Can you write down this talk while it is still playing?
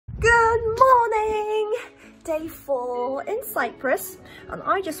morning! Day 4 in Cyprus, and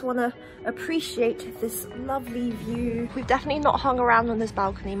I just want to appreciate this lovely view. We've definitely not hung around on this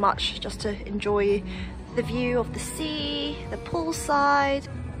balcony much, just to enjoy the view of the sea, the poolside.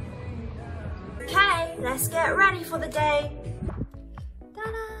 Okay, let's get ready for the day.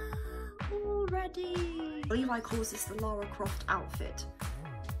 Ta-da! All ready. Levi calls this the Lara Croft outfit,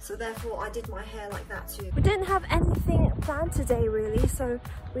 so therefore I did my hair like that too. We didn't have anything planned today really, so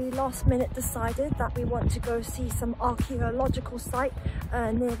we last minute decided that we want to go see some archaeological site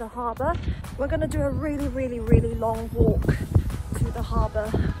near the harbour. We're going to do a really long walk to the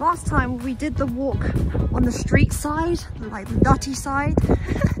harbour. Last time we did the walk on the street side, like the dirty side.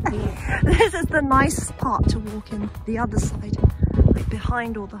 This is the nice part to walk in, the other side, like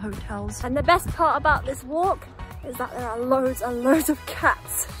behind all the hotels. And the best part about this walk is that there are loads and loads of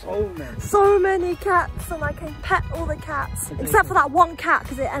cats. So many cats, and I can pet all the cats. Except for that one cat,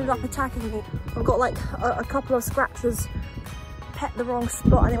 because it ended up attacking me. I've got like a couple of scratches. Pet the wrong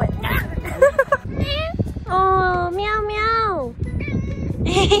spot and it went oh, meow meow.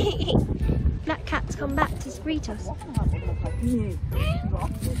 Black cat's come back to greet us.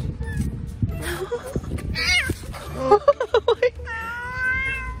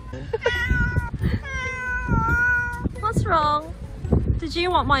 What's wrong? Did you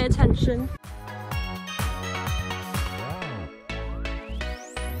want my attention?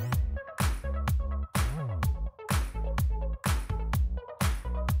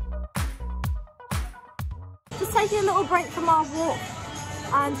 Just taking a little break from our walk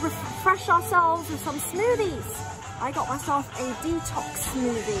and refresh ourselves with some smoothies. I got myself a detox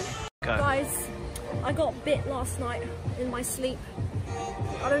smoothie. Guys, I got bit last night in my sleep.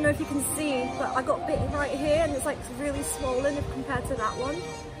 I don't know if you can see, but I got bitten right here and it's like really swollen if compared to that one.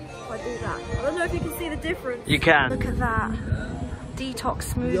 If I do that, I don't know if you can see the difference. You can. Look at that.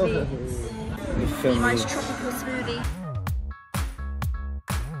 Detox smoothie. Nice tropical smoothie.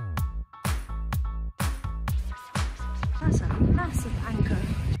 That's a massive anchor.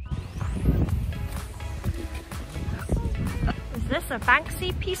 Is this a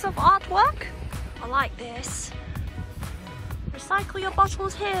Banksy piece of artwork? I like this. Recycle your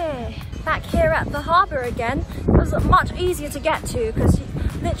bottles here. Back here at the harbour again. It was much easier to get to because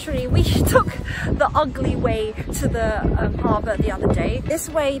literally we took the ugly way to the harbour the other day. This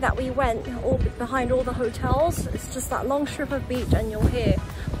way that we went, all behind all the hotels, it's just that long strip of beach and you're here.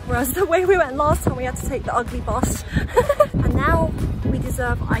 Whereas the way we went last time, we had to take the ugly bus. And now we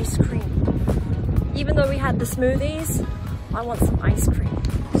deserve ice cream. Even though we had the smoothies, I want some ice cream.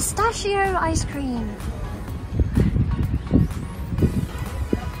 Pistachio ice cream.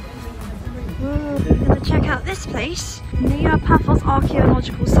 We're gonna check out this place near Paphos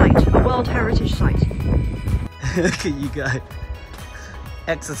archaeological site, a World Heritage Site. Look at you go.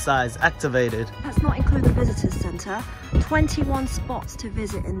 Exercise activated. Let's not include the visitors centre. 21 spots to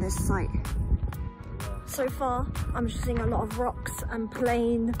visit in this site. So far, I'm just seeing a lot of rocks and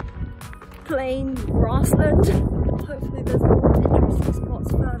plain grassland. Hopefully there's more interesting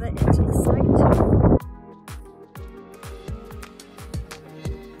spots further into the site.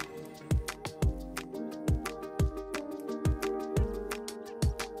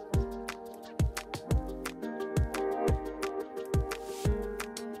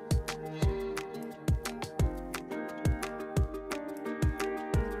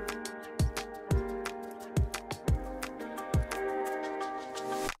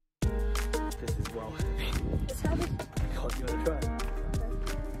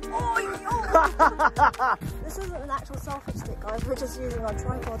 This isn't an actual selfie stick, guys, we're just using our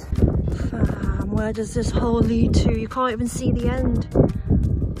tripod. Where does this hole lead to? You can't even see the end.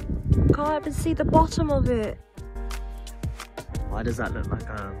 You can't even see the bottom of it. Why does that look like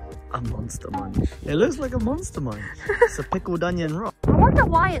a monster munch? It looks like a monster munch. It's a pickled onion rock. I wonder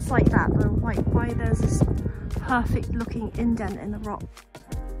why it's like that though, like why there's this perfect looking indent in the rock.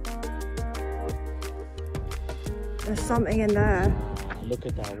 There's something in there. Look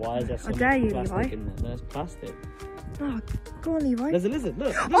at that. Why is there so much Levi. plastic in there? There's plastic. Oh, go on, Levi. There's a lizard.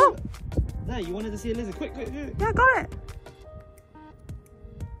 Look. Oh! There, you wanted to see a lizard. Quick. Yeah, I got it.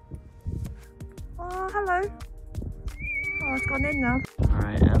 Oh, hello. Oh, it's gone in now.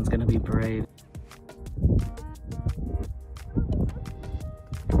 Alright, Anne's gonna be brave.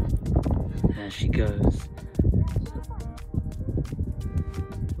 There she goes.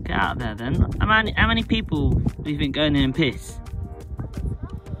 Get out there then. How many people do you think going in and piss?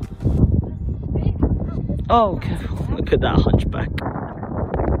 Oh, careful. Look at that hunchback.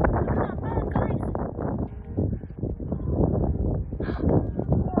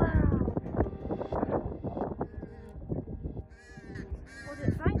 Was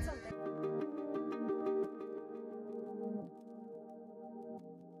it find something?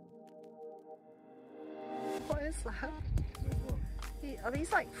 flag. Are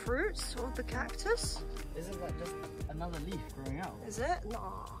these like fruits or the cactus? Isn't that just another leaf growing out? Is it?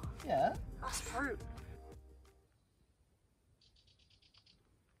 No. Yeah. That's fruit.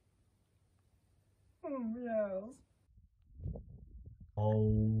 Oh, yes.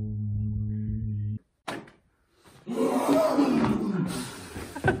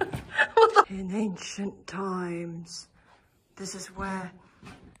 In ancient times, this is where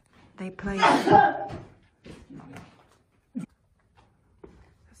they played. Let's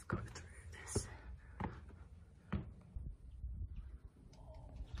go through this.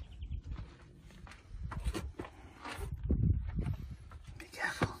 Be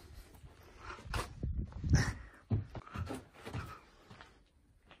careful.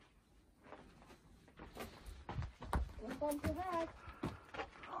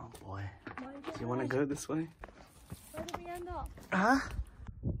 Oh boy. Do you want to go this way? Where did we end up? Huh?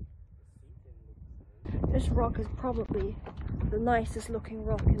 This rock is probably the nicest looking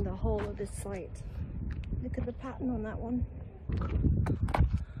rock in the whole of this site. Look at the pattern on that one.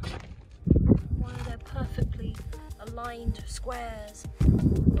 Why are there perfectly aligned squares?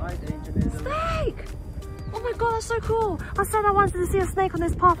 Right, Angelism. Snake! Oh my god, that's so cool! I said I wanted to see a snake on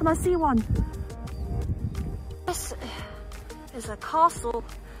this path and I see one. This is a castle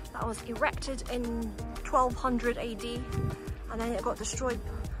that was erected in 1200 AD and then it got destroyed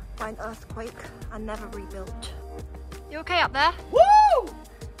by an earthquake and never rebuilt. You okay up there? Woo!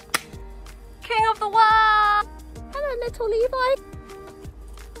 King of the world! Hello, little Levi.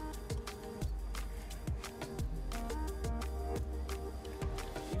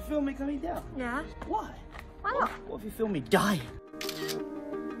 You feel me coming down? Yeah. Why? Why not? What if you feel me dying?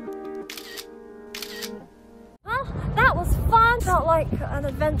 Well, that was fun. Felt like an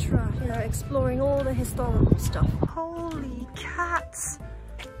adventurer, you know, exploring all the historical stuff. Holy cats!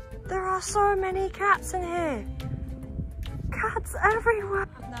 There are so many cats in here. Cats everywhere.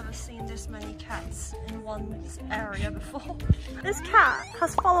 I've never seen this many cats in one area before. This cat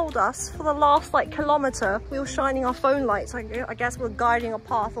has followed us for the last like kilometer. We were shining our phone lights. I guess we're guiding a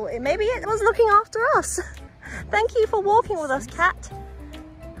path, or maybe it was looking after us. Thank you for walking with us, cat.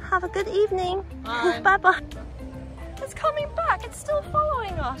 Have a good evening. Bye. Bye-bye. It's coming back. It's still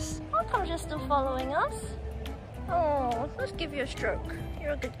following us. How come you're still following us? Oh, let's give you a stroke.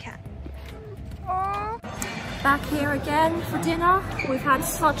 You're a good cat. Aww. Back here again for dinner. We've had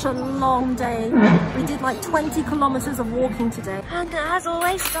such a long day. We did like 20 kilometers of walking today. And as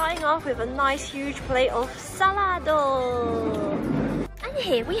always, starting off with a nice huge plate of salado. And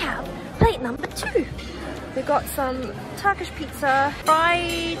here we have plate number 2. We've got some Turkish pizza,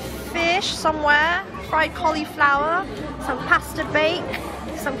 fried fish somewhere, fried cauliflower, some pasta bake,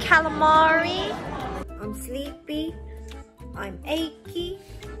 some calamari. I'm sleepy, I'm achy,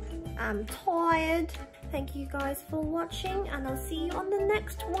 I'm tired. Thank you guys for watching and I'll see you on the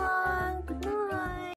next one. Good night.